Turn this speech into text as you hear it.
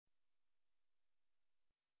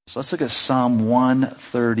So let's look at Psalm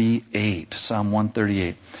 138. Psalm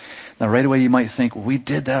 138. Now right away you might think, well, we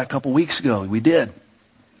did that a couple weeks ago. We did.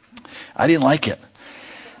 I didn't like it.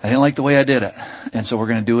 I didn't like the way I did it. And so we're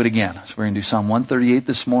going to do it again. So we're going to do Psalm 138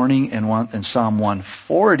 this morning and Psalm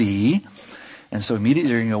 140. And so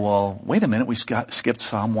immediately you're going to go, well, wait a minute, we skipped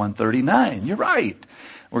Psalm 139. You're right.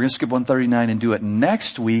 We're going to skip 139 and do it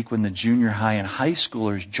next week when the junior high and high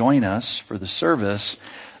schoolers join us for the service.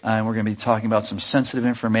 And we're going to be talking about some sensitive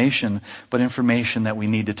information, but information that we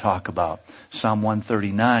need to talk about. Psalm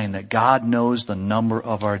 139, that God knows the number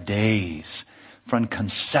of our days. From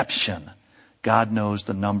conception, God knows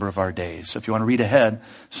the number of our days. So if you want to read ahead,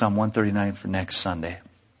 Psalm 139 for next Sunday.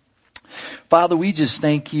 Father, we just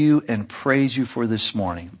thank you and praise you for this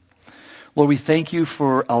morning. Lord, we thank you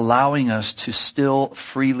for allowing us to still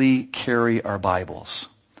freely carry our Bibles.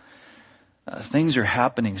 Things are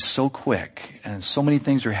happening so quick, and so many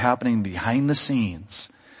things are happening behind the scenes.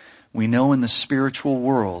 We know in the spiritual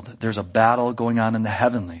world there's a battle going on in the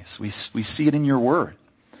heavenlies. We see it in your word.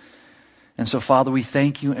 And so, Father, we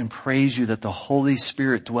thank you and praise you that the Holy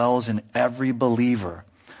Spirit dwells in every believer,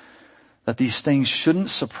 that these things shouldn't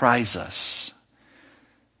surprise us.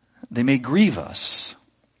 They may grieve us,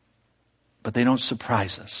 but they don't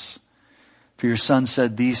surprise us. For your Son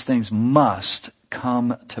said these things must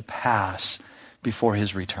come to pass before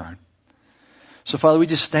his return. So, Father, we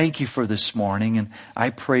just thank you for this morning, and I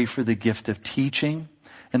pray for the gift of teaching,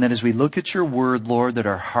 and that as we look at your word, Lord, that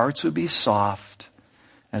our hearts would be soft,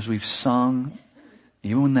 as we've sung,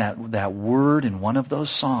 even that word in one of those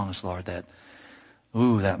songs, Lord,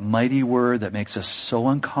 that mighty word that makes us so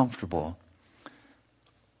uncomfortable,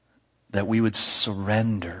 that we would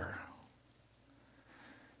surrender,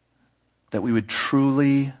 that we would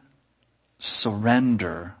truly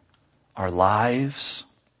surrender our lives,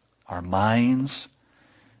 our minds,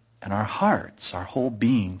 and our hearts, our whole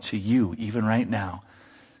being to you, even right now,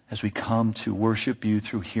 as we come to worship you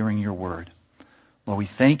through hearing your word. Lord, we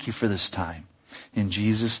thank you for this time. In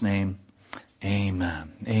Jesus' name,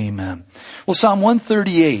 amen. Amen. Well, Psalm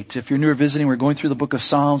 138, if you're new or visiting, we're going through the book of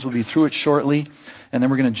Psalms. We'll be through it shortly, and then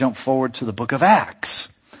we're going to jump forward to the book of Acts.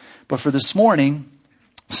 But for this morning,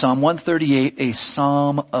 Psalm 138, a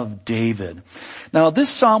Psalm of David. Now, this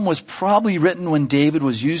psalm was probably written when David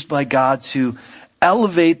was used by God to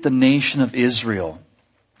elevate the nation of Israel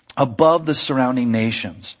above the surrounding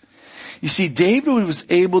nations. You see, David was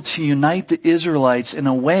able to unite the Israelites in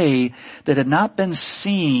a way that had not been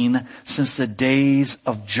seen since the days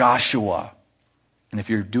of Joshua. And if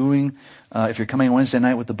you're coming Wednesday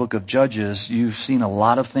night with the book of Judges, you've seen a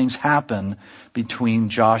lot of things happen between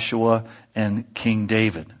Joshua and King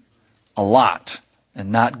David. A lot,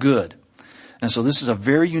 and not good. And so this is a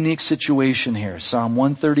very unique situation here. Psalm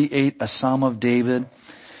 138, a Psalm of David.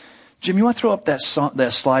 Jim, you want to throw up that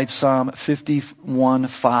slide, Psalm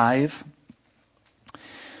 51:5?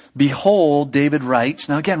 Behold, David writes.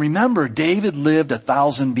 Now again, remember, David lived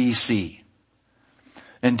 1000 BC.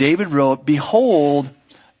 And David wrote, behold,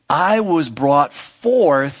 I was brought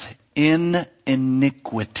forth in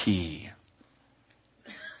iniquity.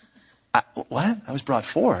 What? I was brought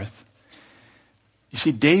forth? You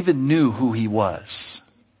see, David knew who he was.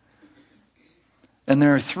 And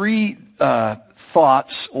there are three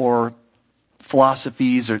thoughts or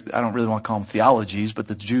philosophies, or I don't really want to call them theologies, but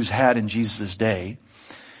the Jews had in Jesus' day.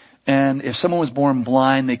 And if someone was born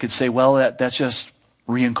blind, they could say, well, that's just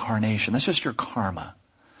reincarnation. That's just your karma.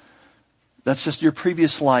 That's just your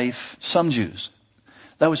previous life. Some Jews,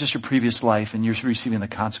 that was just your previous life, and you're receiving the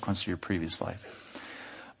consequence of your previous life.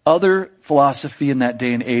 Other philosophy in that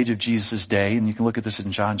day and age of Jesus' day, and you can look at this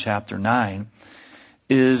in John chapter 9,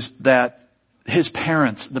 is that his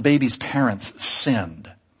parents, the baby's parents, sinned.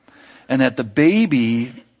 And that the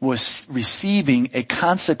baby was receiving a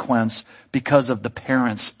consequence because of the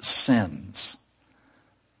parents' sins.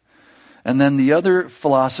 And then the other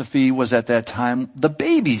philosophy was at that time, the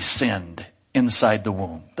baby sinned inside the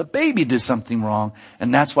womb. The baby did something wrong,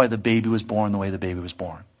 and that's why the baby was born the way the baby was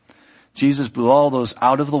born. Jesus blew all those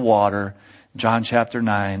out of the water, John chapter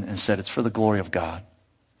 9, and said it's for the glory of God.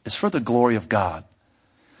 It's for the glory of God.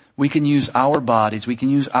 We can use our bodies, we can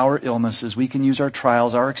use our illnesses, we can use our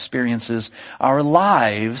trials, our experiences, our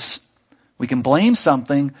lives. We can blame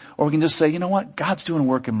something, or we can just say, you know what? God's doing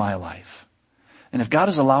work in my life. And if God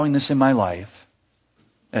is allowing this in my life,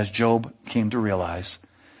 as Job came to realize,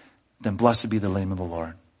 then blessed be the name of the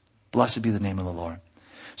Lord. Blessed be the name of the Lord.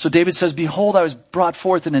 So David says, behold, I was brought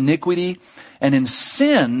forth in iniquity, and in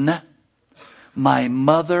sin my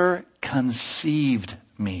mother conceived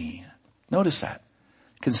me. Notice that.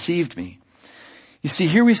 Conceived me. You see,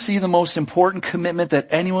 here we see the most important commitment that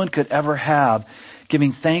anyone could ever have.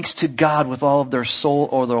 giving thanks to God with all of their soul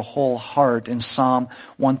or their whole heart. In Psalm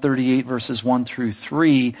 138 verses 1 through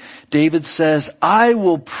 3, David says, I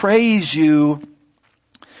will praise you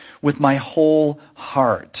with my whole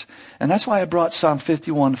heart. And that's why I brought Psalm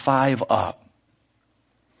 51:5 up.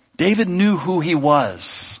 David knew who he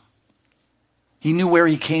was. He knew where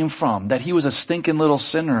he came from, that he was a stinking little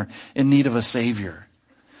sinner in need of a Savior.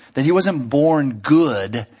 That he wasn't born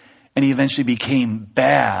good and he eventually became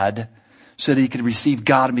bad so that he could receive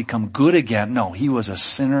God and become good again. No, he was a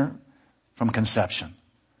sinner from conception.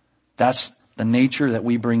 That's the nature that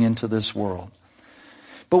we bring into this world.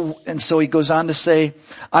 And so he goes on to say,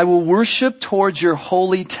 I will worship towards your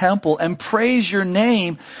holy temple and praise your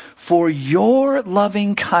name for your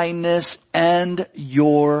loving kindness and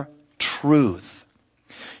your truth.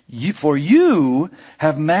 For you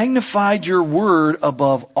have magnified your word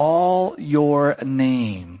above all your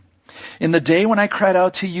name. In the day when I cried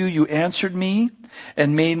out to you, you answered me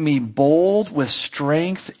and made me bold with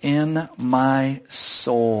strength in my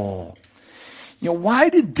soul. Why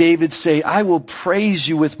did David say, I will praise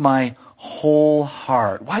you with my whole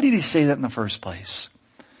heart? Why did he say that in the first place?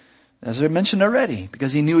 As I mentioned already,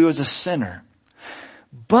 because he knew he was a sinner.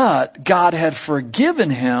 But God had forgiven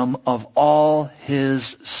him of all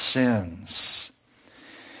his sins.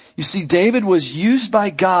 You see, David was used by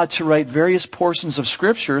God to write various portions of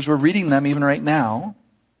scriptures. We're reading them even right now.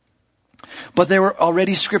 But there were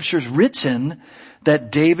already scriptures written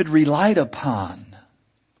that David relied upon.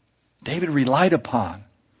 David relied upon.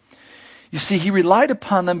 You see, he relied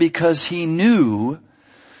upon them because he knew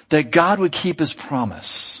that God would keep his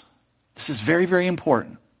promise. This is very, very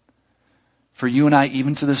important for you and I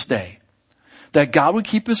even to this day. That God would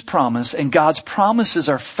keep his promise, and God's promises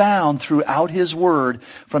are found throughout his word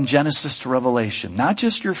from Genesis to Revelation. Not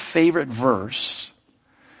just your favorite verse,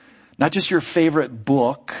 not just your favorite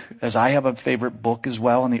book, as I have a favorite book as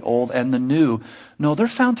well in the Old and the New. No, they're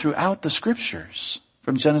found throughout the scriptures.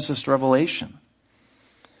 From Genesis to Revelation.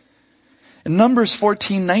 In Numbers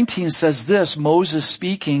 14:19 says this, Moses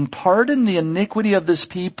speaking, pardon the iniquity of this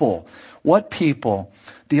people. What people?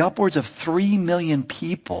 The upwards of 3 million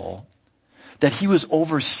people that he was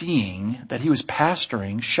overseeing, that he was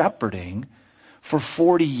pastoring, shepherding for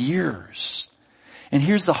 40 years. And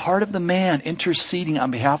here's the heart of the man interceding on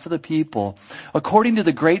behalf of the people according to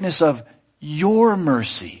the greatness of your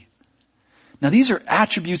mercy. Now these are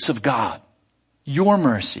attributes of God. Your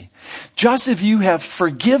mercy. Just as you have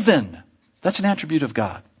forgiven. That's an attribute of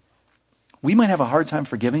God. We might have a hard time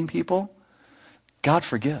forgiving people. God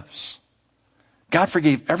forgives. God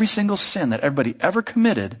forgave every single sin that everybody ever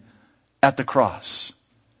committed at the cross.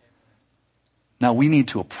 Now we need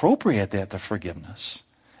to appropriate that, the forgiveness.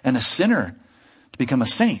 And a sinner, to become a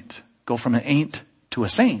saint, go from an ain't to a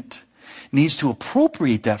saint, needs to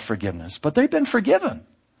appropriate that forgiveness. But they've been forgiven.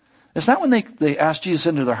 It's not when they ask Jesus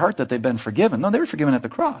into their heart that they've been forgiven. No, they were forgiven at the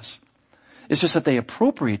cross. It's just that they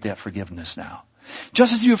appropriate that forgiveness now.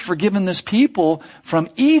 Just as you have forgiven this people from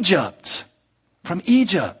Egypt. From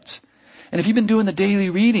Egypt. And if you've been doing the daily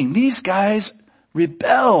reading, these guys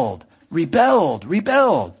rebelled.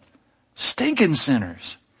 Stinking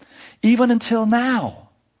sinners. Even until now.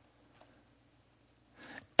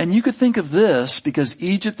 And you could think of this, because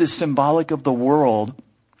Egypt is symbolic of the world.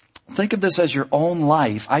 Think of this as your own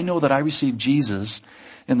life. I know that I received Jesus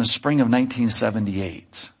in the spring of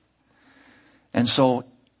 1978. And so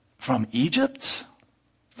from Egypt,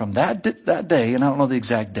 from that day, and I don't know the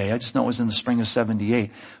exact day, I just know it was in the spring of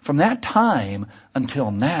 78. From that time until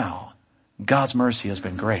now, God's mercy has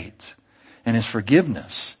been great. And his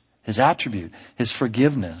forgiveness, his attribute, his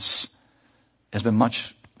forgiveness has been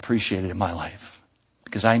much appreciated in my life.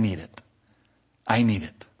 Because I need it. I need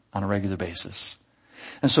it on a regular basis.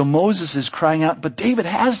 And so Moses is crying out, but David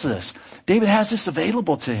has this. David has this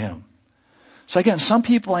available to him. So again, some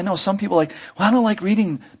people like, well, I don't like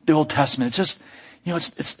reading the Old Testament. It's just,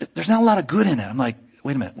 there's not a lot of good in it. I'm like,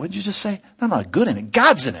 wait a minute, what did you just say? Not a lot of good in it.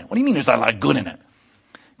 God's in it. What do you mean there's not a lot of good in it?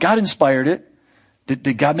 God inspired it.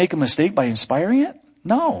 Did God make a mistake by inspiring it?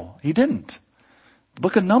 No, he didn't. The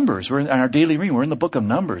book of Numbers, we're in our daily reading, we're in the book of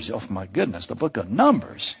Numbers. Oh my goodness, the book of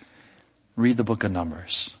Numbers. Read the book of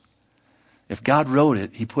Numbers. If God wrote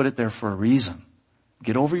it, he put it there for a reason.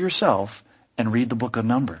 Get over yourself and read the book of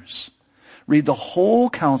Numbers. Read the whole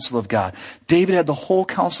counsel of God. David had the whole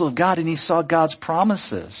counsel of God and he saw God's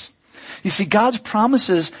promises. You see, God's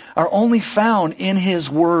promises are only found in his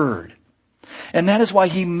word. And that is why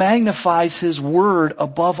he magnifies his word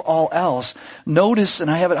above all else. Notice,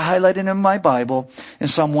 and I have it highlighted in my Bible, in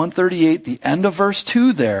Psalm 138, the end of verse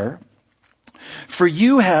 2 there, for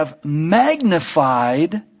you have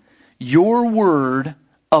magnified your word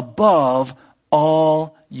above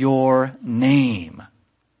all your name.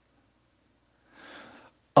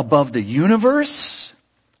 Above the universe,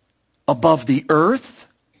 above the earth,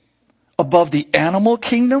 above the animal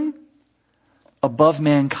kingdom, above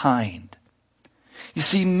mankind. You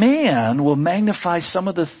see, man will magnify some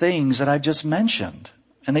of the things that I've just mentioned,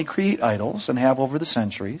 and they create idols and have over the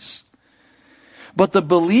centuries. But the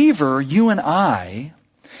believer, you and I,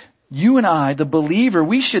 the believer,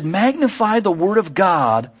 we should magnify the Word of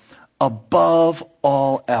God above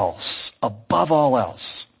all else. Above all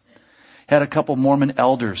else. Had a couple Mormon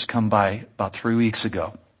elders come by about 3 weeks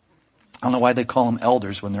ago. I don't know why they call them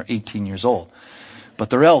elders when they're 18 years old, but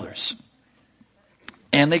they're elders.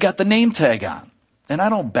 And they got the name tag on. And I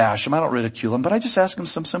don't bash them, I don't ridicule them, but I just ask them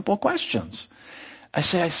some simple questions. I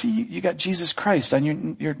say, I see you got Jesus Christ on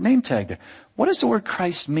your name tag there. What does the word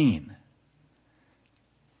Christ mean?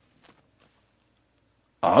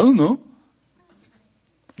 I don't know.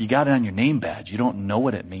 You got it on your name badge. You don't know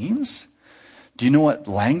what it means? Do you know what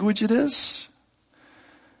language it is?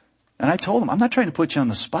 And I told him, I'm not trying to put you on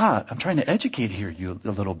the spot. I'm trying to educate you a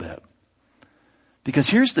little bit. Because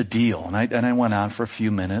here's the deal. And I went on for a few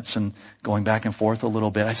minutes and going back and forth a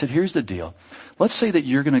little bit. I said, here's the deal. Let's say that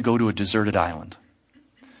you're going to go to a deserted island.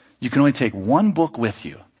 You can only take one book with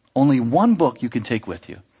you. Only one book you can take with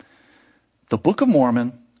you. The Book of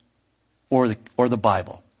Mormon or the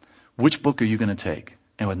Bible. Which book are you going to take?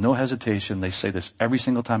 And with no hesitation, they say this every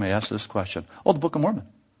single time I ask this question. Oh, the Book of Mormon.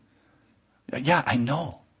 Yeah, I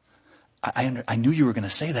know. I knew you were going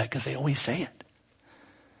to say that because they always say it.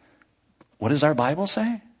 What does our Bible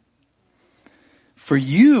say? For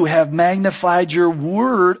you have magnified your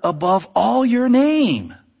word above all your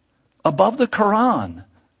name. Above the Quran.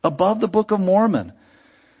 Above the Book of Mormon.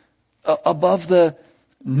 Above the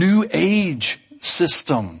New Age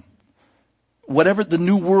system. Whatever the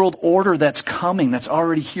New World Order that's coming, that's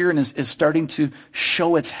already here and is starting to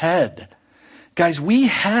show its head. Guys, we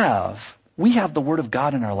have the Word of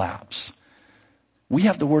God in our laps. We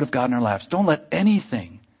have the Word of God in our laps. Don't let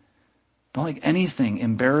anything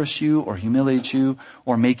embarrass you or humiliate you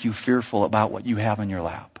or make you fearful about what you have in your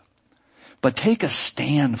lap. But take a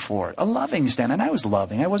stand for it, a loving stand. And I was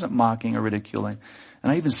loving. I wasn't mocking or ridiculing.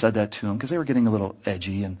 And I even said that to them because they were getting a little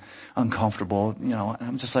edgy and uncomfortable, and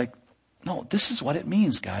I'm just like, no, this is what it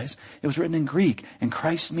means, guys. It was written in Greek, and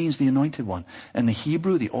Christ means the anointed one. And the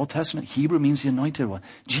Hebrew, the Old Testament Hebrew means the anointed one.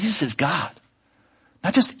 Jesus is God.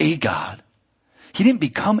 Not just a God. He didn't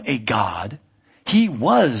become a God. He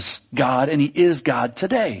was God, and He is God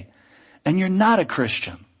today. And you're not a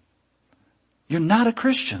Christian. You're not a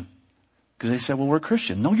Christian. Because they said, well, we're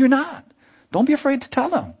Christian. No, you're not. Don't be afraid to tell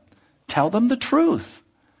them. Tell them the truth.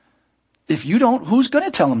 If you don't, who's going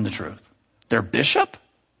to tell them the truth? Their bishop?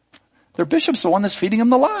 Their bishop's the one that's feeding them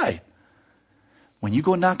the lie. When you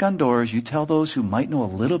go knock on doors, you tell those who might know a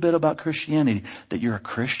little bit about Christianity that you're a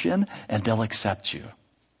Christian, and they'll accept you.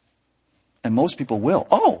 And most people will.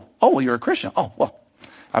 Oh, well, you're a Christian. Oh, well,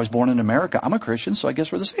 I was born in America. I'm a Christian, so I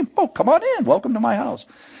guess we're the same. Oh, come on in. Welcome to my house.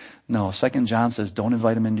 No, 2 John says, don't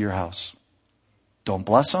invite them into your house. Don't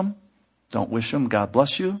bless them. Don't wish them God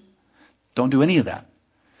bless you. Don't do any of that.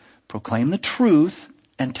 Proclaim the truth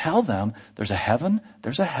and tell them there's a heaven,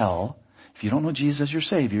 there's a hell. If you don't know Jesus as your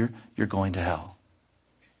Savior, you're going to hell.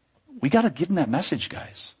 We got to give them that message,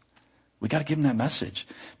 guys. We got to give them that message.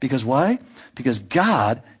 Because why? Because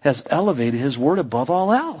God has elevated His Word above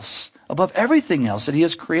all else. Above everything else that He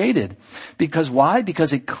has created. Because why?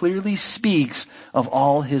 Because it clearly speaks of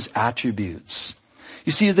all His attributes.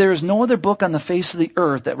 You see, there is no other book on the face of the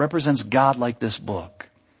earth that represents God like this book.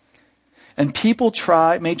 And people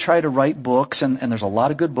may try to write books, and there's a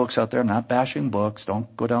lot of good books out there. I'm not bashing books.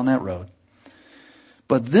 Don't go down that road.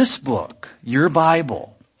 But this book, your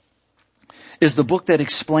Bible, is the book that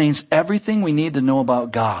explains everything we need to know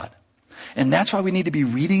about God. And that's why we need to be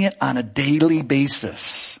reading it on a daily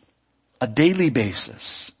basis. A daily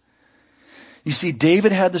basis. You see,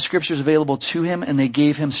 David had the scriptures available to him, and they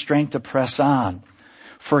gave him strength to press on.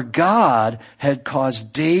 For God had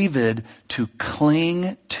caused David to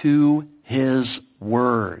cling to His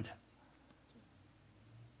Word.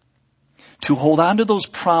 To hold on to those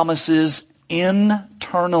promises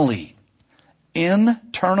internally.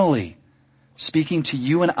 Internally. Speaking to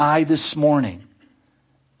you and I this morning.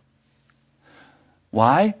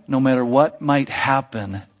 Why? No matter what might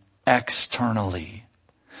happen externally.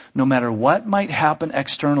 No matter what might happen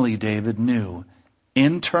externally, David knew.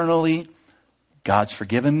 Internally, God's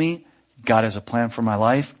forgiven me. God has a plan for my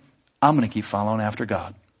life. I'm going to keep following after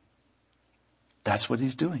God. That's what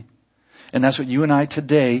He's doing. And that's what you and I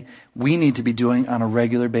today, we need to be doing on a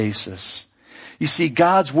regular basis. You see,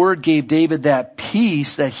 God's word gave David that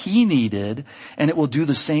peace that he needed, and it will do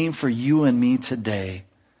the same for you and me today.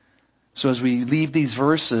 So as we leave these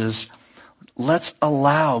verses, let's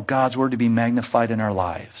allow God's word to be magnified in our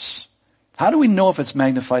lives. How do we know if it's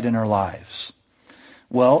magnified in our lives?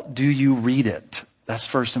 Well, do you read it? That's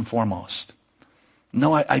first and foremost.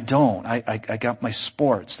 No, I don't. I got my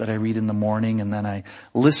sports that I read in the morning, and then I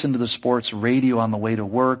listen to the sports radio on the way to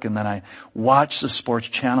work, and then I watch the sports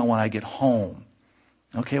channel when I get home.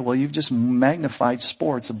 Okay, well, you've just magnified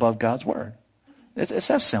sports above God's word. It's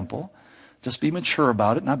that simple. Just be mature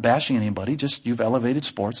about it, not bashing anybody. Just you've elevated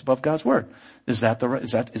sports above God's word. Is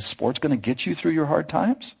sports going to get you through your hard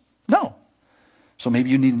times? No. So maybe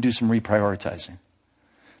you need to do some reprioritizing.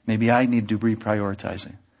 Maybe I need to do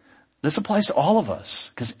reprioritizing. This applies to all of us,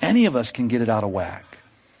 because any of us can get it out of whack.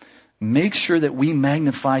 Make sure that we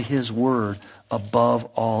magnify his word above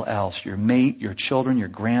all else. Your mate, your children, your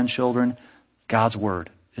grandchildren. God's word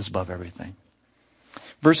is above everything.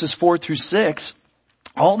 Verses 4-6,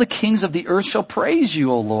 all the kings of the earth shall praise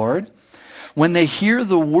you, O Lord, when they hear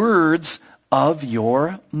the words of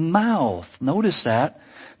your mouth. Notice that.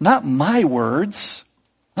 Not my words.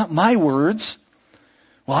 Not my words.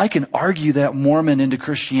 Well, I can argue that Mormon into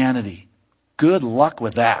Christianity. Good luck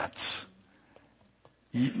with that.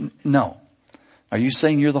 No. Are you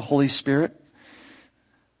saying you're the Holy Spirit?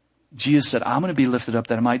 Jesus said, I'm going to be lifted up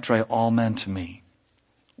that I might draw all men to me.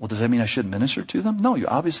 Well, does that mean I shouldn't minister to them? No, you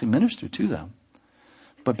obviously minister to them.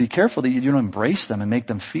 But be careful that you don't embrace them and make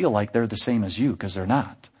them feel like they're the same as you, because they're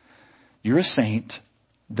not. You're a saint.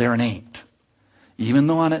 They're an ain't. Even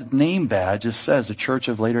though on a name badge it says the Church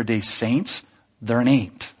of Latter-day Saints, they're an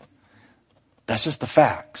ain't. That's just the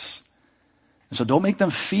facts. And so don't make them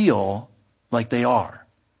feel like they are.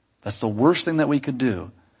 That's the worst thing that we could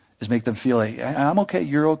do, is make them feel like, I'm okay,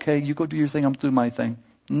 you're okay, you go do your thing, I'm doing my thing.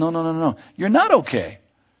 No. You're not okay.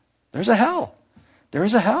 There's a hell. There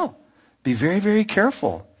is a hell. Be very, very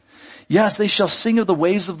careful. Yes, they shall sing of the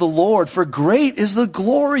ways of the Lord, for great is the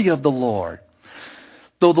glory of the Lord.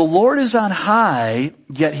 Though the Lord is on high,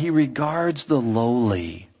 yet he regards the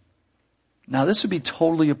lowly. Now, this would be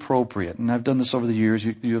totally appropriate, and I've done this over the years.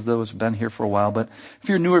 You have those who have been here for a while, but if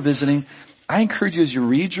you're new or visiting, I encourage you as you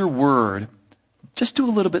read your word, just do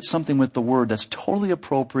a little bit something with the word that's totally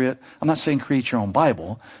appropriate. I'm not saying create your own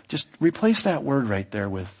Bible. Just replace that word right there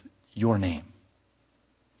with your name.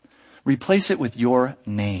 Replace it with your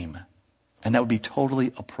name, and that would be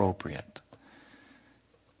totally appropriate.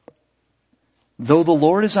 Though the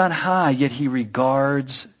Lord is on high, yet he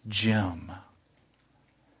regards Jim.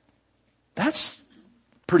 That's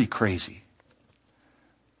pretty crazy.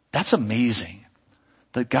 That's amazing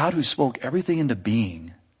that God, who spoke everything into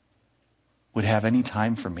being, would have any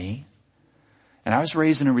time for me. And I was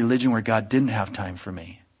raised in a religion where God didn't have time for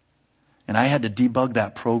me. And I had to debug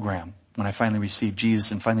that program when I finally received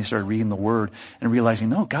Jesus and finally started reading the Word and realizing,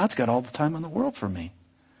 no, God's got all the time in the world for me.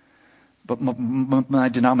 But my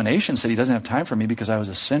denomination said he doesn't have time for me because I was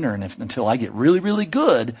a sinner, and until I get really, really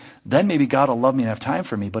good, then maybe God will love me and have time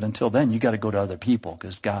for me. But until then, you got to go to other people,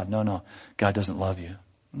 because God doesn't love you.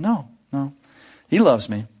 No. He loves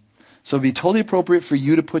me. So it'd be totally appropriate for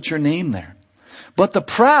you to put your name there. But the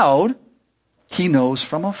proud, he knows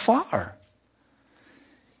from afar.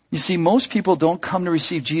 You see, most people don't come to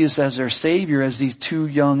receive Jesus as their Savior, as these two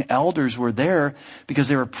young elders were there, because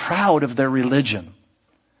they were proud of their religion.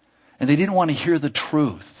 And they didn't want to hear the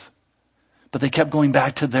truth. But they kept going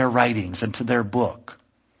back to their writings and to their book.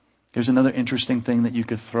 Here's another interesting thing that you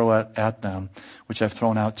could throw at them, which I've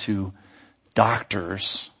thrown out to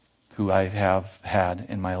doctors who I have had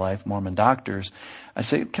in my life, Mormon doctors. I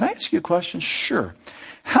say, can I ask you a question? Sure.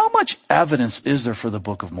 How much evidence is there for the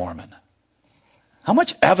Book of Mormon? How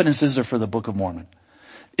much evidence is there for the Book of Mormon?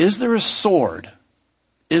 Is there a sword?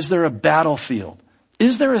 Is there a battlefield?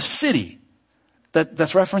 Is there a city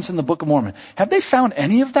that's referenced in the Book of Mormon? Have they found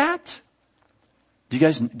any of that? Do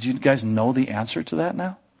you guys know the answer to that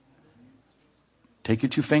now? Take your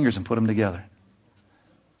two fingers and put them together.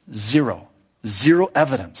 Zero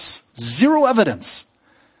evidence. Zero evidence.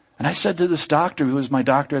 And I said to this doctor, who was my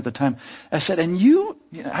doctor at the time, I said, and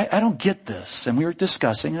I don't get this. And we were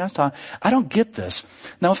discussing, and I was talking, I don't get this.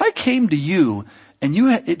 Now, if I came to you and you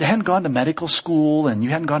hadn't gone to medical school and you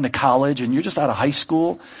hadn't gone to college and you're just out of high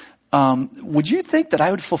school, would you think that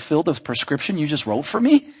I would fulfill the prescription you just wrote for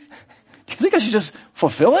me? Do you think I should just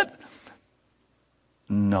fulfill it?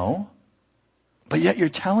 No. But yet you're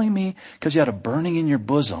telling me, because you had a burning in your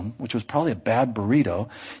bosom, which was probably a bad burrito,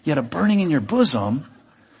 you had a burning in your bosom,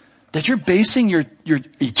 that you're basing your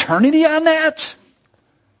eternity on that?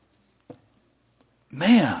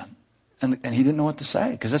 Man. And he didn't know what to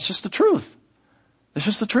say, because that's just the truth. It's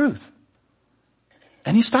just the truth.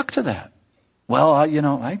 And he stuck to that. Well, I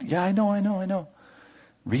know.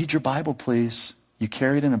 Read your Bible, please. You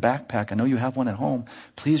carry it in a backpack. I know you have one at home.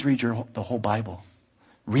 Please read the whole Bible.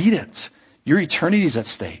 Read it. Your eternity is at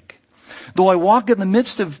stake. Though I walk in the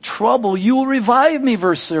midst of trouble, you will revive me,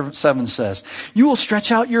 verse 7 says. You will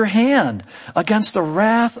stretch out your hand against the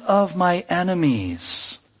wrath of my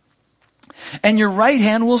enemies. And your right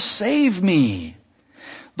hand will save me.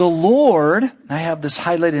 The Lord, I have this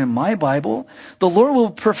highlighted in my Bible, the Lord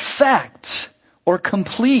will perfect or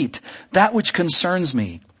complete that which concerns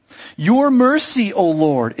me. Your mercy, O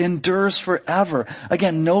Lord, endures forever.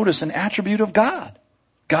 Again, notice an attribute of God.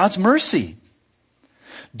 God's mercy.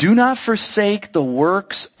 Do not forsake the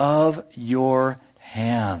works of your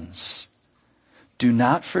hands. Do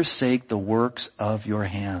not forsake the works of your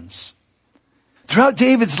hands. Throughout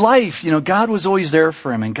David's life, God was always there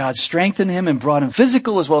for him, and God strengthened him and brought him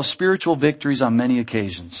physical as well as spiritual victories on many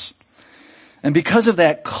occasions. And because of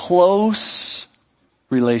that close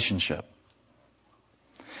relationship,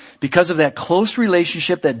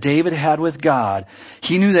 that David had with God,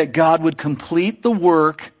 he knew that God would complete the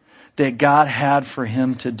work that God had for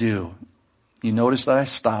him to do. You notice that I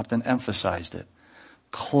stopped and emphasized it.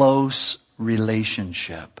 Close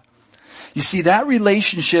relationship. You see, that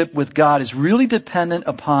relationship with God is really dependent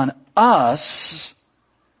upon us.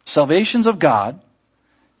 Salvation's of God.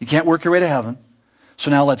 You can't work your way to heaven. So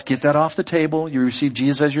now let's get that off the table. You receive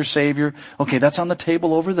Jesus as your Savior. Okay, that's on the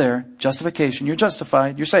table over there. Justification. You're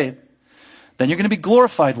justified. You're saved. Then you're going to be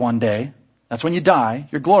glorified one day. That's when you die.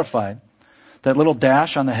 You're glorified. That little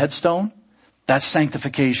dash on the headstone, that's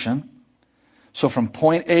sanctification. So from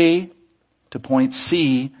point A to point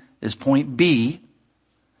C is point B.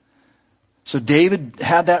 So David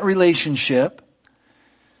had that relationship,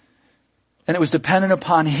 and it was dependent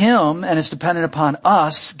upon him, and it's dependent upon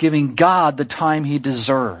us giving God the time he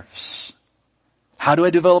deserves. How do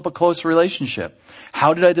I develop a close relationship?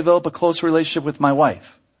 How did I develop a close relationship with my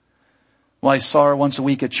wife? Well, I saw her once a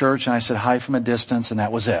week at church, and I said hi from a distance, and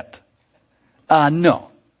that was it. No.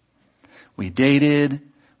 We dated,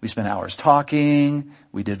 we spent hours talking,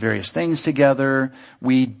 we did various things together,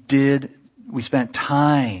 we spent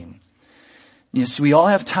time. You see, we all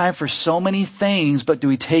have time for so many things, but do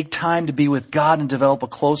we take time to be with God and develop a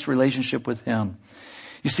close relationship with Him?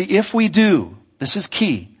 You see, if we do, this is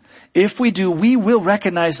key, if we do, we will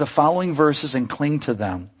recognize the following verses and cling to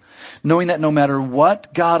them, knowing that no matter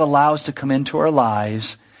what God allows to come into our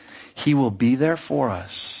lives, He will be there for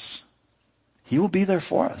us. He will be there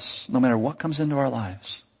for us, no matter what comes into our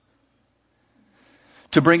lives.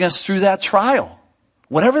 To bring us through that trial.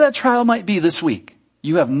 Whatever that trial might be this week.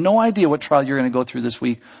 You have no idea what trial you're going to go through this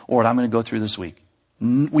week or what I'm going to go through this week.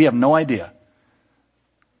 We have no idea.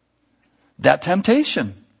 That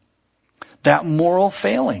temptation. That moral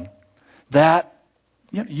failing. That,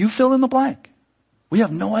 you fill in the blank. We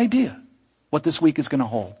have no idea what this week is going to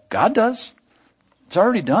hold. God does. It's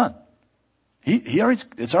already done.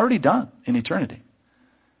 It's already done in eternity.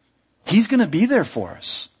 He's going to be there for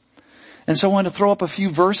us. And so I want to throw up a few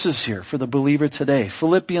verses here for the believer today.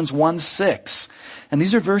 Philippians 1:6. And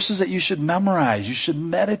these are verses that you should memorize. You should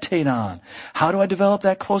meditate on. How do I develop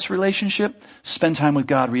that close relationship? Spend time with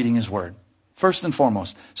God reading His Word. First and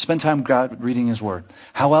foremost, spend time with God reading His Word.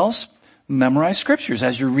 How else? Memorize scriptures.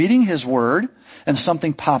 As you're reading His Word and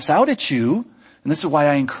something pops out at you, and this is why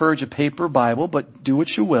I encourage a paper Bible, but do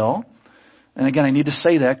what you will. And again, I need to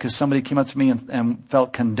say that because somebody came up to me and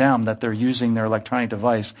felt condemned that they're using their electronic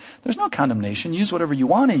device. There's no condemnation. Use whatever you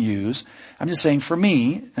want to use. I'm just saying for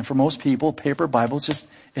me and for most people, paper Bible,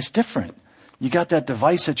 it's different. You got that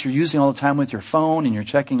device that you're using all the time with your phone and you're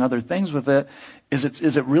checking other things with it. Is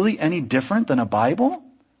it really any different than a Bible?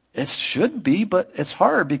 It should be, but it's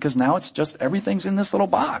hard because now it's just everything's in this little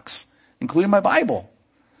box, including my Bible.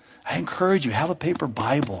 I encourage you, have a paper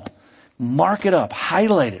Bible. Mark it up,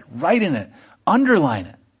 highlight it, write in it, underline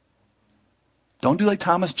it. Don't do like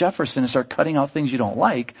Thomas Jefferson and start cutting out things you don't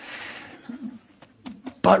like.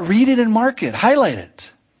 But read it and mark it, highlight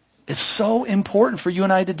it. It's so important for you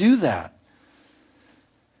and I to do that.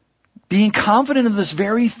 Being confident of this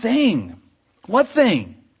very thing. What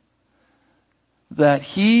thing? That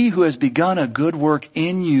He who has begun a good work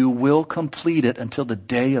in you will complete it until the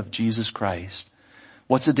day of Jesus Christ.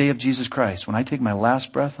 What's the day of Jesus Christ? When I take my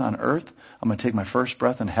last breath on earth, I'm going to take my first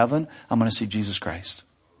breath in heaven, I'm going to see Jesus Christ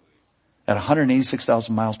at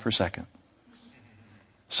 186,000 miles per second.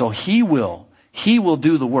 So He will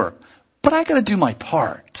do the work. But I got to do my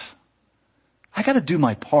part. I got to do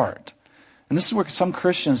my part. And this is where some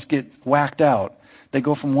Christians get whacked out. They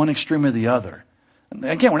go from one extreme to the other.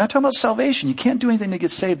 Again, we're not talking about salvation. You can't do anything to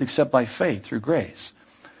get saved except by faith through grace.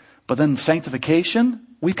 But then sanctification,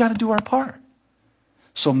 we've got to do our part.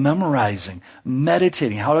 So memorizing,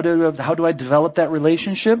 meditating. How do I develop that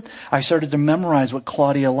relationship? I started to memorize what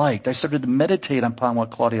Claudia liked. I started to meditate upon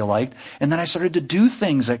what Claudia liked. And then I started to do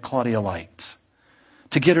things that Claudia liked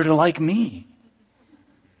to get her to like me.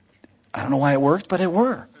 I don't know why it worked, but it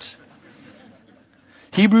worked.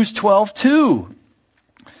 Hebrews 12:2.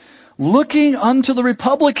 Looking unto the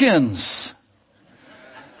Republicans.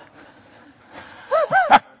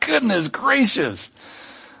 Goodness gracious.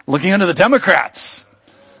 Looking unto the Democrats.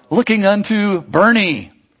 Looking unto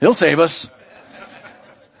Bernie. He'll save us.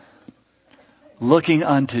 Looking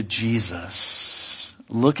unto Jesus.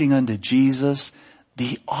 Looking unto Jesus,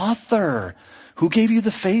 the author. Who gave you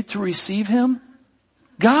the faith to receive him?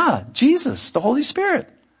 God, Jesus, the Holy Spirit.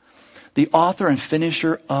 The author and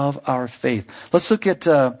finisher of our faith. Let's look at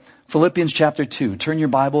Philippians chapter 2. Turn your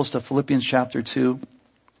Bibles to Philippians chapter 2.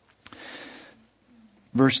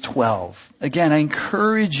 Verse 12. Again, I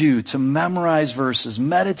encourage you to memorize verses,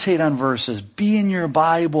 meditate on verses, be in your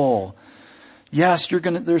Bible. Yes,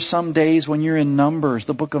 there's some days when you're in Numbers,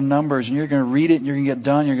 the book of Numbers, and you're going to read it and you're going to get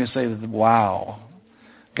done. You're going to say, wow,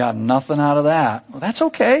 got nothing out of that. Well, that's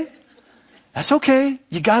okay. That's okay.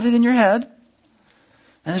 You got it in your head.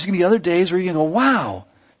 And there's going to be other days where you're going to go, wow,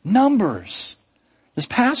 Numbers. This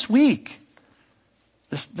past week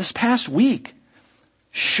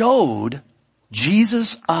showed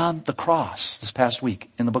Jesus on the cross this past week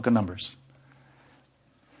in the book of Numbers.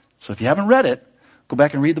 So if you haven't read it, go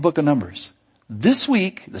back and read the book of Numbers. This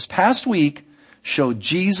past week, showed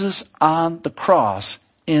Jesus on the cross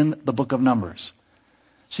in the book of Numbers.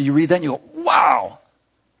 So you read that and you go, wow,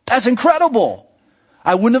 that's incredible.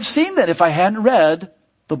 I wouldn't have seen that if I hadn't read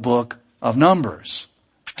the book of Numbers.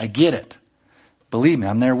 I get it. Believe me,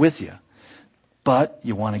 I'm there with you. But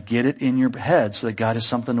you want to get it in your head so that God has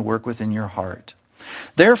something to work with in your heart.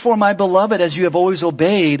 Therefore, my beloved, as you have always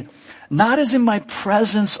obeyed, not as in my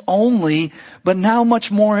presence only, but now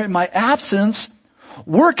much more in my absence,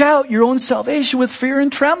 work out your own salvation with fear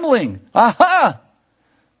and trembling. Aha!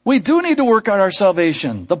 We do need to work out our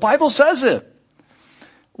salvation. The Bible says it.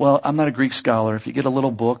 Well, I'm not a Greek scholar. If you get a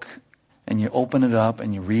little book and you open it up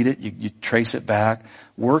and you read it, you trace it back.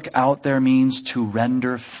 Work out there means to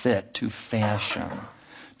render fit to fashion.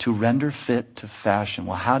 To render fit to fashion.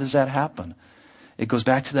 Well, how does that happen? It goes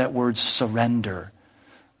back to that word surrender.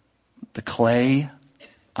 The clay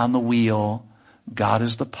on the wheel. God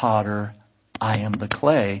is the potter. I am the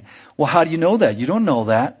clay. Well, how do you know that? You don't know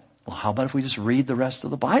that. Well, how about if we just read the rest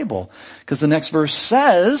of the Bible? Because the next verse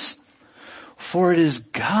says, for it is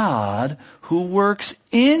God who works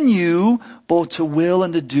in you both to will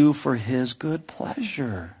and to do for his good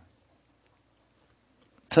pleasure.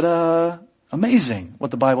 Ta-da! Amazing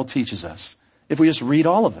what the Bible teaches us if we just read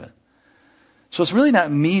all of it. So it's really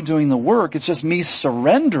not me doing the work, it's just me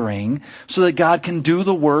surrendering so that God can do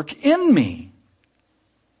the work in me.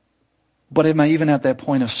 But am I even at that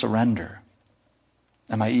point of surrender?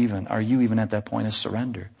 Are you even at that point of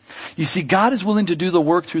surrender? You see, God is willing to do the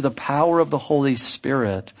work through the power of the Holy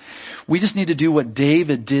Spirit. We just need to do what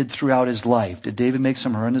David did throughout his life. Did David make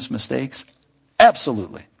some horrendous mistakes?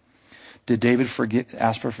 Absolutely. Did David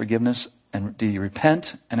ask for forgiveness? And did he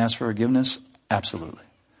repent and ask for forgiveness? Absolutely.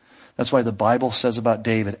 That's why the Bible says about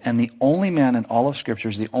David, and the only man in all of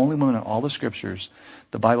Scriptures, the only woman in all the Scriptures,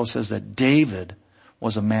 the Bible says that David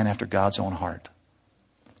was a man after God's own heart.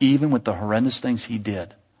 Even with the horrendous things he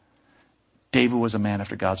did, David was a man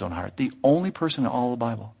after God's own heart. The only person in all the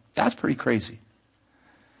Bible. That's pretty crazy.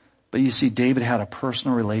 But you see, David had a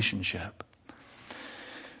personal relationship.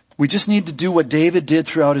 We just need to do what David did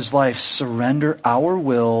throughout his life. Surrender our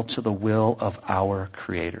will to the will of our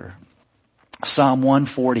Creator. Psalm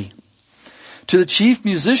 140. To the chief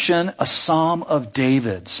musician, a psalm of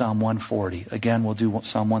David. Psalm 140. Again, we'll do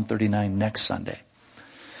Psalm 139 next Sunday.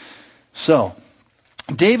 So,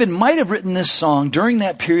 David might have written this song during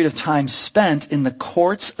that period of time spent in the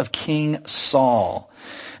courts of King Saul.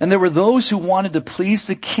 And there were those who wanted to please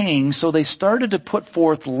the king, so they started to put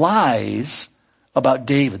forth lies about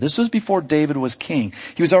David. This was before David was king.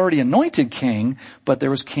 He was already anointed king, but there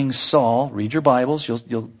was King Saul. Read your Bibles.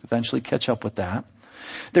 You'll eventually catch up with that.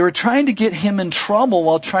 They were trying to get him in trouble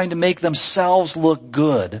while trying to make themselves look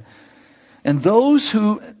good. And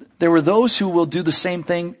there were those who will do the same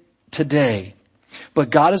thing today. But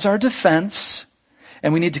God is our defense,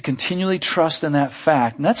 and we need to continually trust in that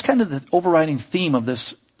fact. And that's kind of the overriding theme of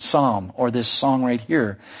this psalm, or this song right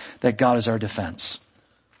here, that God is our defense.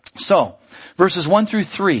 So, verses 1 through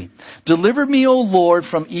 3. Deliver me, O Lord,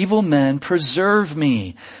 from evil men. Preserve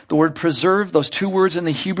me. The word preserve, those two words in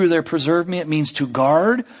the Hebrew there, preserve me, it means to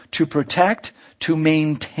guard, to protect, to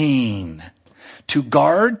maintain. To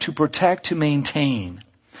guard, to protect, to maintain.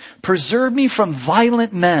 Preserve me from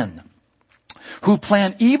violent men who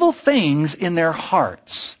plan evil things in their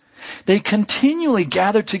hearts. They continually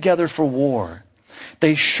gather together for war.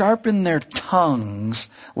 They sharpen their tongues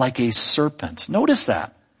like a serpent. Notice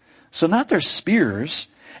that. So not their spears,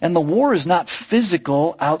 and the war is not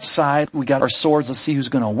physical outside. We got our swords, let's see who's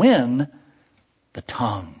going to win. The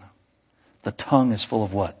tongue. The tongue is full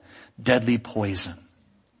of what? Deadly poison.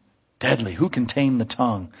 Deadly. Who can tame the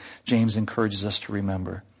tongue? James encourages us to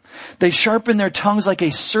remember. They sharpen their tongues like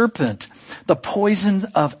a serpent. The poison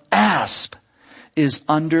of asp is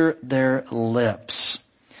under their lips.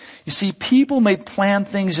 You see, people may plan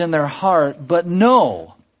things in their heart, but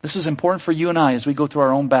know, this is important for you and I as we go through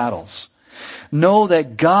our own battles. Know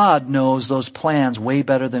that God knows those plans way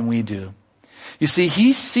better than we do. You see,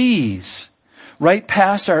 He sees right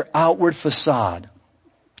past our outward facade.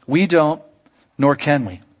 We don't, nor can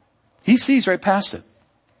we. He sees right past it.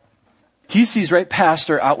 He sees right past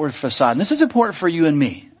our outward facade. And this is important for you and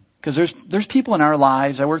me. Because there's people in our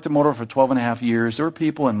lives. I worked at Motor for 12 and a half years. There were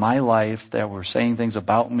people in my life that were saying things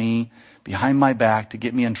about me behind my back to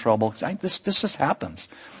get me in trouble. This just happens.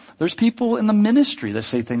 There's people in the ministry that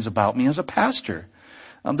say things about me as a pastor.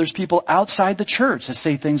 There's people outside the church that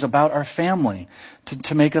say things about our family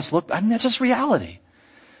to make us look, that's just reality.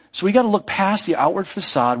 So we got to look past the outward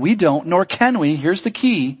facade. We don't, nor can we. Here's the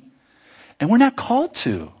key. And we're not called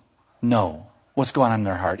to know what's going on in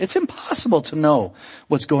their heart. It's impossible to know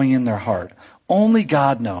what's going in their heart. Only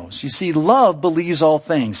God knows. You see, love believes all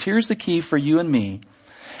things. Here's the key for you and me.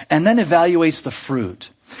 And then evaluates the fruit.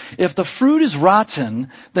 If the fruit is rotten,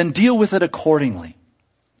 then deal with it accordingly.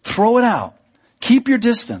 Throw it out. Keep your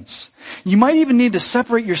distance. You might even need to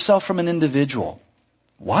separate yourself from an individual.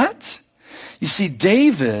 What? You see,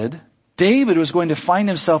 David was going to find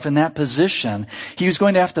himself in that position. He was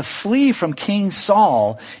going to have to flee from King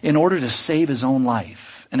Saul in order to save his own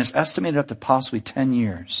life. And it's estimated up to possibly 10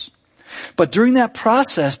 years. But during that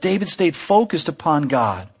process, David stayed focused upon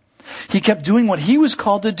God. He kept doing what he was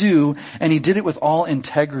called to do, and he did it with all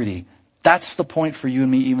integrity. That's the point for you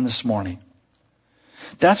and me even this morning.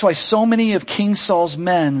 That's why so many of King Saul's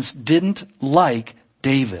men didn't like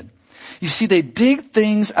David. You see, they did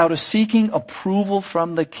things out of seeking approval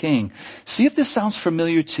from the king. See if this sounds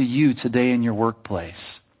familiar to you today in your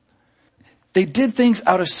workplace. They did things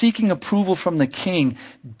out of seeking approval from the king.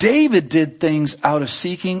 David did things out of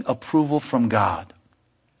seeking approval from God.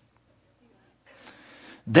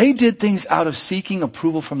 They did things out of seeking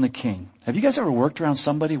approval from the king. Have you guys ever worked around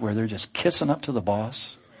somebody where they're just kissing up to the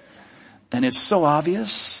boss? And it's so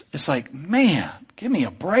obvious. It's like, man, give me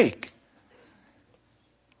a break.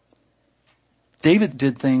 David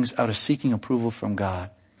did things out of seeking approval from God.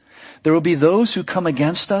 There will be those who come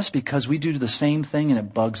against us because we do the same thing and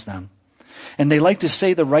it bugs them. And they like to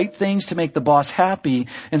say the right things to make the boss happy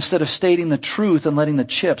instead of stating the truth and letting the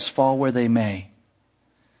chips fall where they may.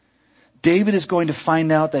 David is going to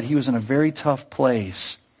find out that he was in a very tough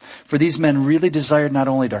place. For these men really desired not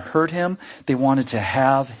only to hurt him, they wanted to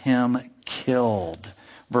have him killed.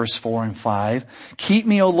 Verse 4 and 5. Keep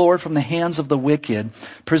me, O Lord, from the hands of the wicked.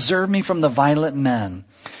 Preserve me from the violent men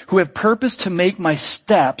who have purposed to make my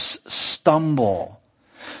steps stumble.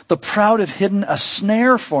 The proud have hidden a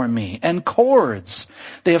snare for me and cords.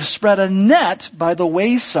 They have spread a net by the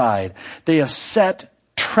wayside. They have set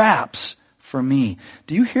traps for me.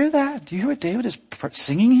 Do you hear that? Do you hear what David is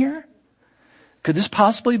singing here? Could this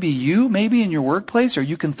possibly be you, maybe in your workplace? Or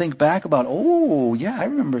you can think back about, oh, yeah, I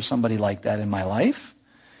remember somebody like that in my life.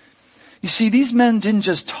 You see, these men didn't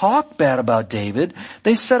just talk bad about David.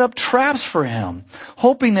 They set up traps for him,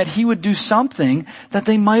 hoping that he would do something that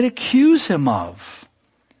they might accuse him of.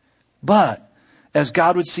 But as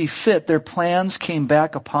God would see fit, their plans came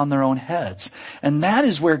back upon their own heads. And that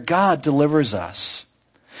is where God delivers us.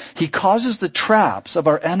 He causes the traps of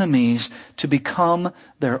our enemies to become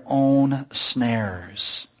their own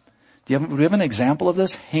snares. Do we have an example of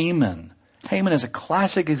this? Haman. Haman is a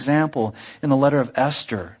classic example in the letter of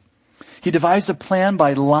Esther. He devised a plan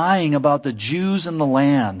by lying about the Jews in the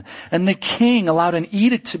land. And the king allowed an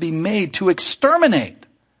edict to be made to exterminate.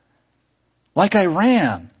 Like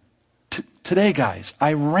Iran. Today, guys,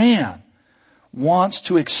 Iran wants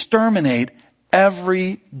to exterminate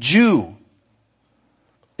every Jew.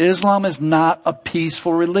 Islam is not a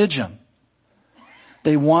peaceful religion.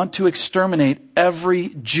 They want to exterminate every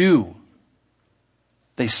Jew.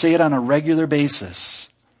 They say it on a regular basis.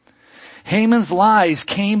 Haman's lies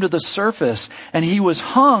came to the surface, and he was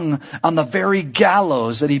hung on the very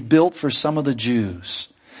gallows that he built for some of the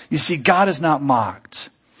Jews. You see, God is not mocked.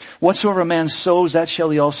 Whatsoever a man sows, that shall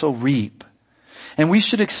he also reap. And we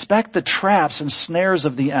should expect the traps and snares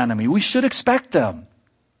of the enemy. We should expect them.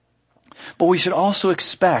 But we should also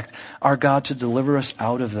expect our God to deliver us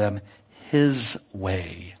out of them His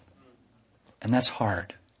way. And that's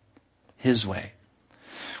hard. His way.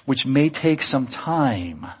 Which may take some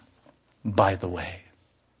time, by the way.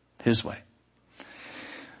 His way.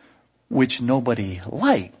 Which nobody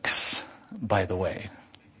likes, by the way.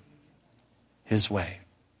 His way.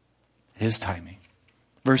 His timing.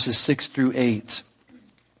 Verses 6 through 8.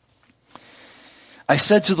 I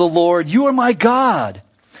said to the Lord, you are my God.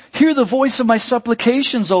 Hear the voice of my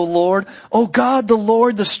supplications, O Lord. O God, the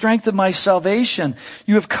Lord, the strength of my salvation.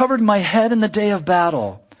 You have covered my head in the day of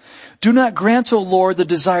battle. Do not grant, O Lord, the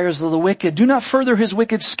desires of the wicked. Do not further his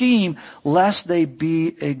wicked scheme, lest they be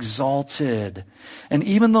exalted. And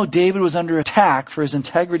even though David was under attack for his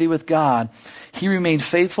integrity with God, he remained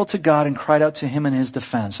faithful to God and cried out to him in his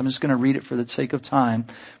defense. I'm just going to read it for the sake of time,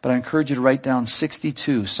 but I encourage you to write down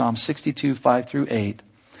 62, Psalm 62, 5 through 8.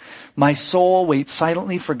 My soul waits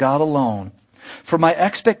silently for God alone, for my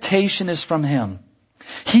expectation is from Him.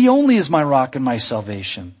 He only is my rock and my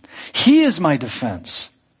salvation. He is my defense.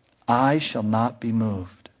 I shall not be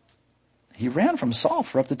moved. He ran from Saul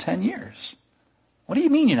for up to 10 years. What do you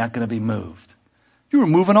mean you're not going to be moved? You were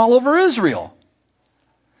moving all over Israel.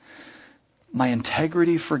 My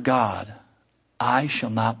integrity for God, I shall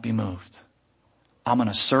not be moved. I'm going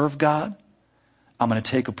to serve God. I'm going to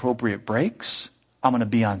take appropriate breaks. I'm going to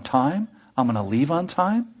be on time. I'm going to leave on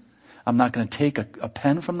time. I'm not going to take a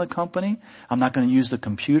pen from the company. I'm not going to use the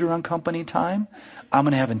computer on company time. I'm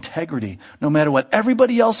going to have integrity. No matter what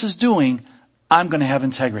everybody else is doing, I'm going to have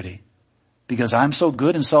integrity. Because I'm so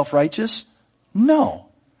good and self-righteous? No.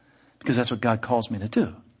 Because that's what God calls me to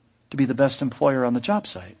do. To be the best employer on the job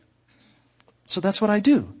site. So that's what I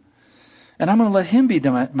do. And I'm going to let Him be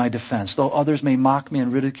my defense, though others may mock me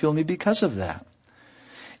and ridicule me because of that.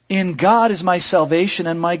 In God is my salvation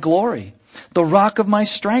and my glory. The rock of my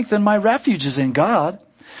strength and my refuge is in God.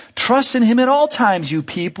 Trust in Him at all times, you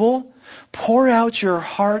people. Pour out your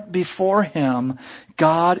heart before Him.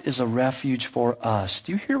 God is a refuge for us.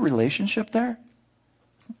 Do you hear relationship there?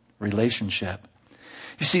 Relationship.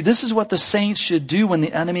 You see, this is what the saints should do when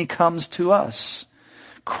the enemy comes to us.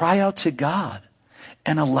 Cry out to God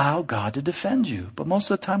and allow God to defend you. But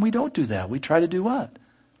most of the time we don't do that. We try to do what?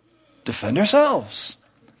 Defend ourselves.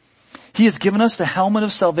 He has given us the helmet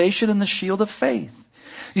of salvation and the shield of faith.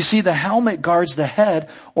 You see, the helmet guards the head,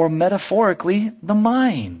 or metaphorically, the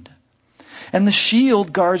mind. And the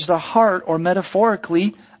shield guards the heart, or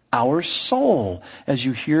metaphorically, our soul. As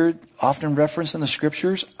you hear often referenced in the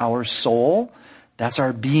scriptures, our soul, that's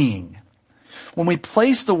our being. When we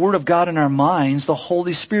place the Word of God in our minds, the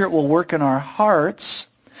Holy Spirit will work in our hearts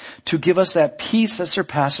to give us that peace that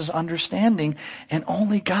surpasses understanding. And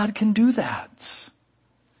only God can do that.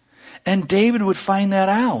 And David would find that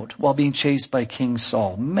out while being chased by King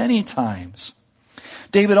Saul many times.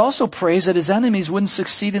 David also prays that his enemies wouldn't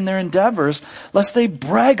succeed in their endeavors lest they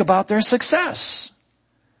brag about their success.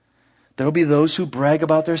 There will be those who brag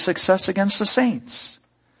about their success against the saints.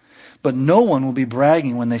 But no one will be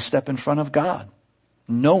bragging when they step in front of God.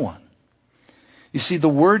 No one. You see, the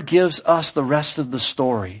Word gives us the rest of the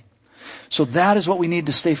story. So that is what we need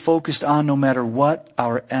to stay focused on no matter what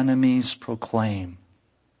our enemies proclaim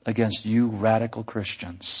against you radical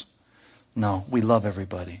Christians. No, we love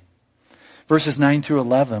everybody. Verses 9 through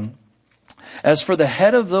 11. As for the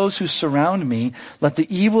head of those who surround me, let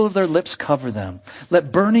the evil of their lips cover them.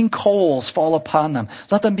 Let burning coals fall upon them.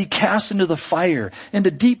 Let them be cast into the fire, into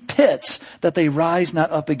deep pits, that they rise not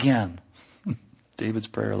up again. David's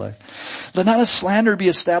prayer life. Let not a slander be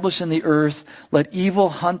established in the earth. Let evil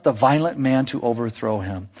hunt the violent man to overthrow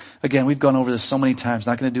him. Again, we've gone over this so many times,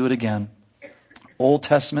 not going to do it again. Old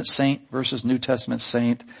Testament saint versus New Testament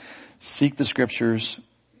saint. Seek the scriptures.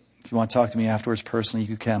 If you want to talk to me afterwards personally,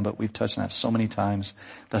 you can, but we've touched on that so many times.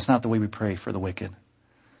 That's not the way we pray for the wicked.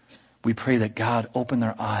 We pray that God open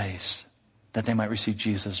their eyes that they might receive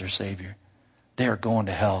Jesus as their Savior. They are going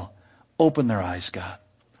to hell. Open their eyes, God.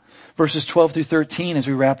 Verses 12 through 13 as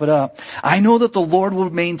we wrap it up. I know that the Lord will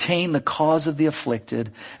maintain the cause of the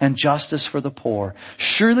afflicted and justice for the poor.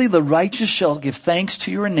 Surely the righteous shall give thanks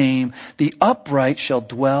to your name. The upright shall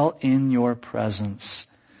dwell in your presence.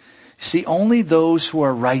 See, only those who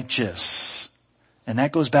are righteous, and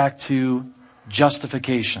that goes back to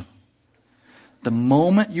justification. The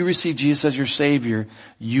moment you received Jesus as your Savior,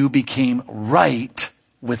 you became right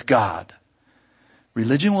with God.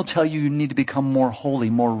 Religion will tell you need to become more holy,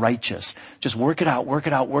 more righteous. Just work it out, work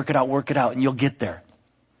it out, work it out, work it out, and you'll get there.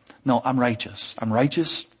 No, I'm righteous. I'm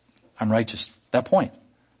righteous. I'm righteous. That point.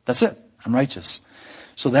 That's it. I'm righteous.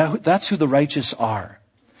 So that's who the righteous are.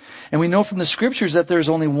 And we know from the scriptures that there's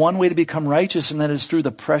only one way to become righteous, and that is through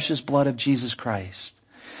the precious blood of Jesus Christ.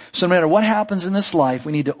 So no matter what happens in this life,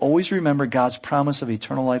 we need to always remember God's promise of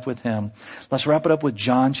eternal life with Him. Let's wrap it up with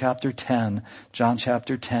John chapter 10. John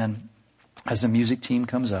chapter 10, as the music team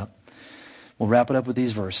comes up. We'll wrap it up with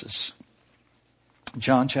these verses.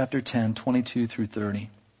 John chapter 10, 22 through 30.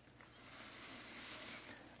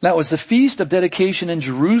 Now it was the feast of dedication in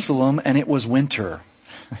Jerusalem, and it was winter.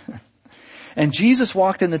 And Jesus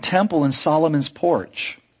walked in the temple in Solomon's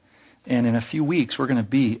porch. And in a few weeks, we're going to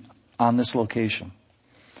be on this location.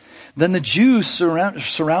 Then the Jews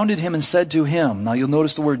surrounded him and said to him, now you'll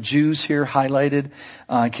notice the word Jews here highlighted,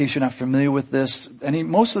 in case you're not familiar with this. And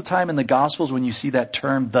most of the time in the Gospels, when you see that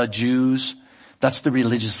term, the Jews, that's the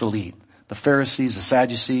religious elite. The Pharisees, the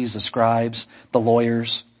Sadducees, the scribes, the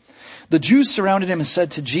lawyers. The Jews surrounded him and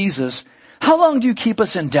said to Jesus, how long do you keep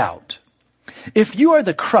us in doubt? If you are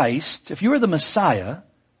the Christ, if you are the Messiah,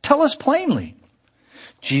 tell us plainly.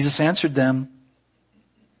 Jesus answered them,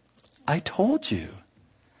 I told you,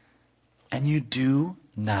 and you do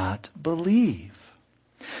not believe.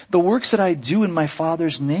 The works that I do in my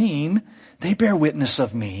Father's name, they bear witness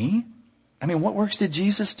of me. I mean, what works did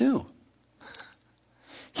Jesus do?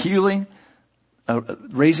 Healing,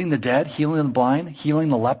 raising the dead, healing the blind, healing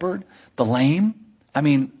the leopard, the lame,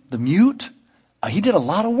 the mute. He did a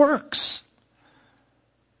lot of works.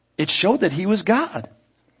 It showed that he was God.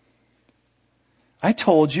 I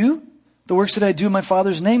told you, the works that I do in my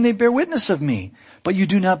Father's name, they bear witness of me. But you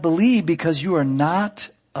do not believe because you are not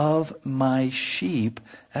of my sheep,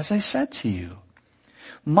 as I said to you.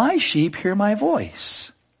 My sheep hear my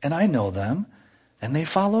voice, and I know them, and they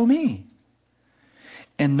follow me.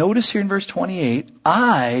 And notice here in verse 28,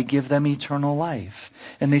 I give them eternal life,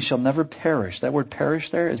 and they shall never perish. That word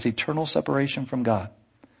perish there is eternal separation from God.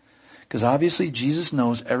 Because obviously Jesus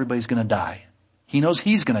knows everybody's going to die. He knows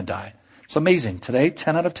he's going to die. It's amazing. Today,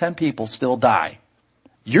 10 out of 10 people still die.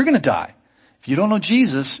 You're going to die. If you don't know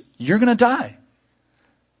Jesus, you're going to die.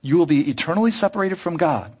 You will be eternally separated from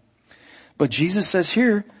God. But Jesus says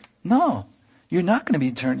here, no, you're not going to be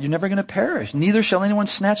eternal. You're never going to perish. Neither shall anyone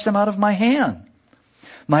snatch them out of my hand.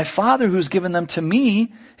 My Father who's given them to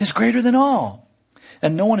me is greater than all.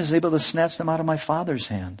 And no one is able to snatch them out of my Father's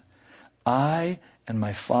hand. I and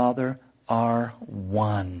my Father are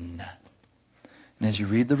one. And as you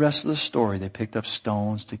read the rest of the story, they picked up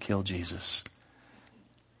stones to kill Jesus.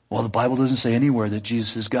 Well, the Bible doesn't say anywhere that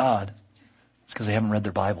Jesus is God. It's because they haven't read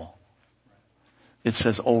their Bible. It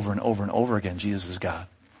says over and over and over again, Jesus is God.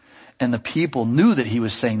 And the people knew that he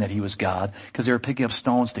was saying that he was God because they were picking up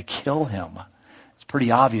stones to kill him. It's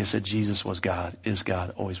pretty obvious that Jesus was God, is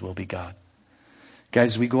God, always will be God.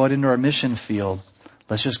 Guys, as we go out into our mission field,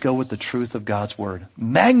 let's just go with the truth of God's word.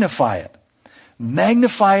 Magnify it.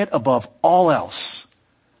 Magnify it above all else.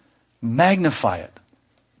 Magnify it.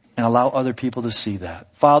 And allow other people to see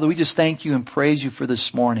that. Father, we just thank you and praise you for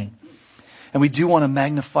this morning. And we do want to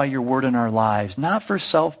magnify your word in our lives, not for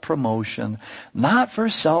self-promotion, not for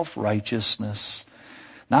self-righteousness,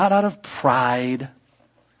 not out of pride,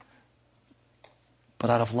 but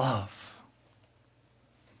out of love.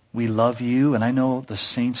 We love you, and I know the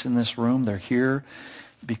saints in this room, they're here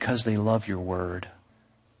because they love your word.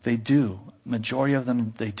 They do. Majority of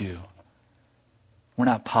them, they do. We're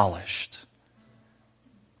not polished.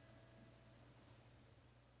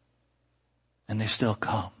 And they still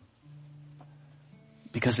come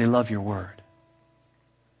because they love your word.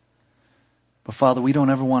 But Father, we don't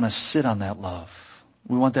ever want to sit on that love.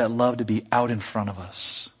 We want that love to be out in front of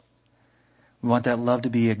us. We want that love to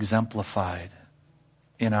be exemplified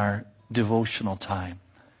in our devotional time.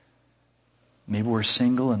 Maybe we're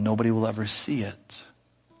single and nobody will ever see it.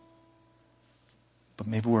 But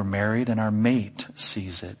maybe we're married and our mate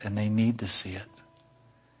sees it and they need to see it.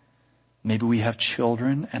 Maybe we have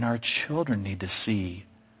children and our children need to see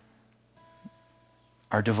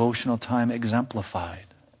our devotional time exemplified.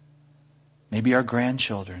 Maybe our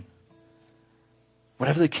grandchildren.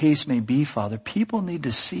 Whatever the case may be, Father, people need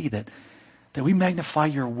to see that we magnify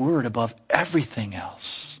your word above everything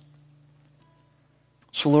else.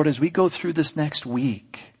 So Lord, as we go through this next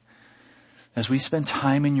week, as we spend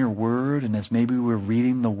time in your word, and as maybe we're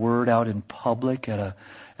reading the word out in public at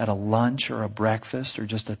a lunch or a breakfast or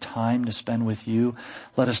just a time to spend with you,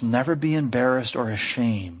 let us never be embarrassed or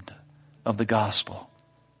ashamed of the gospel,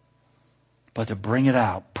 but to bring it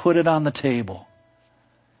out, put it on the table,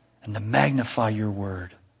 and to magnify your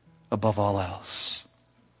word above all else.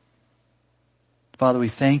 Father, we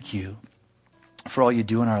thank you for all you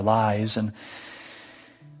do in our lives, and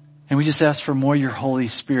we just ask for more of your Holy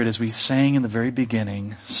Spirit as we sang in the very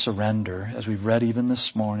beginning, surrender, as we've read even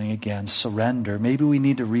this morning again, surrender. Maybe we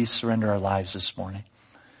need to re-surrender our lives this morning.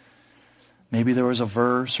 Maybe there was a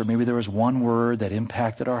verse or maybe there was one word that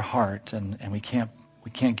impacted our heart and we can't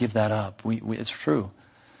give that up. It's true.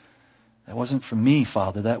 That wasn't from me,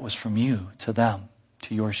 Father. That was from you to them,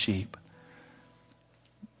 to your sheep.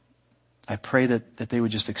 I pray that they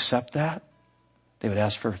would just accept that. They would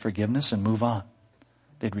ask for forgiveness and move on.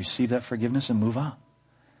 They'd receive that forgiveness and move on.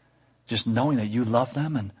 Just knowing that you love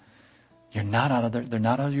them and they're not out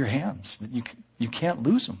of your hands. You can't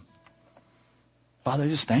lose them. Father, I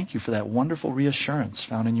just thank you for that wonderful reassurance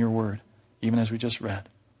found in your word, even as we just read.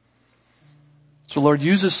 So Lord,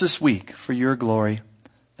 use us this week for your glory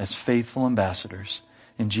as faithful ambassadors.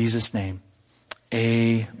 In Jesus' name,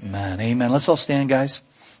 amen. Amen. Let's all stand, guys.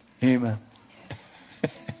 Amen.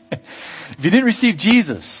 If you didn't receive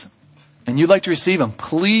Jesus and you'd like to receive him,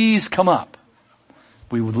 please come up.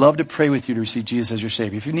 We would love to pray with you to receive Jesus as your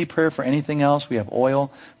Savior. If you need prayer for anything else, we have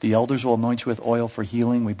oil. The elders will anoint you with oil for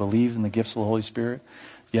healing. We believe in the gifts of the Holy Spirit.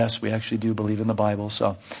 Yes, we actually do believe in the Bible.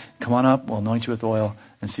 So come on up. We'll anoint you with oil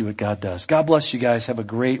and see what God does. God bless you guys. Have a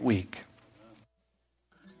great week.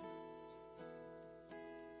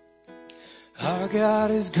 Our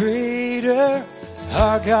God is greater.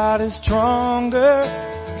 Our God is stronger.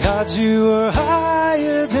 God, you are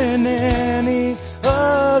higher than any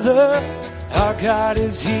other. Our God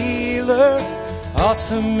is healer,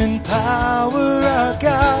 awesome in power. Our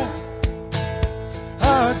God,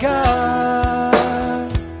 our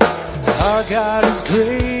God. Our God is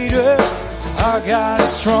greater. Our God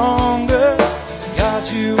is stronger.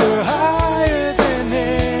 God, you are higher than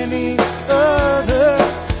any other.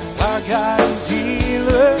 Our God is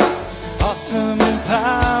healer, awesome in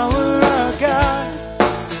power.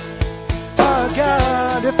 Our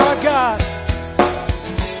God, if our God,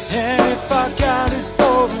 and if our God is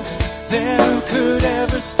for us, then who could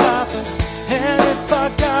ever stop us? And if our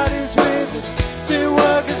God is with us, then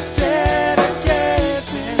what could stand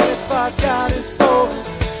against? And if our God is for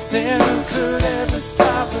us, then who could ever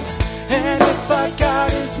stop us? And if our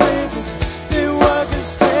God is with us, then what could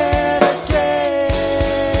stand against?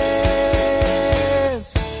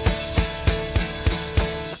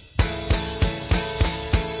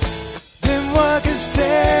 Then what could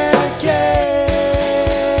stand against?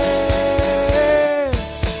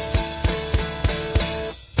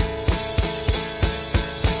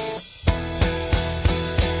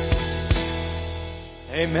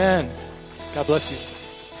 Amen. God bless you.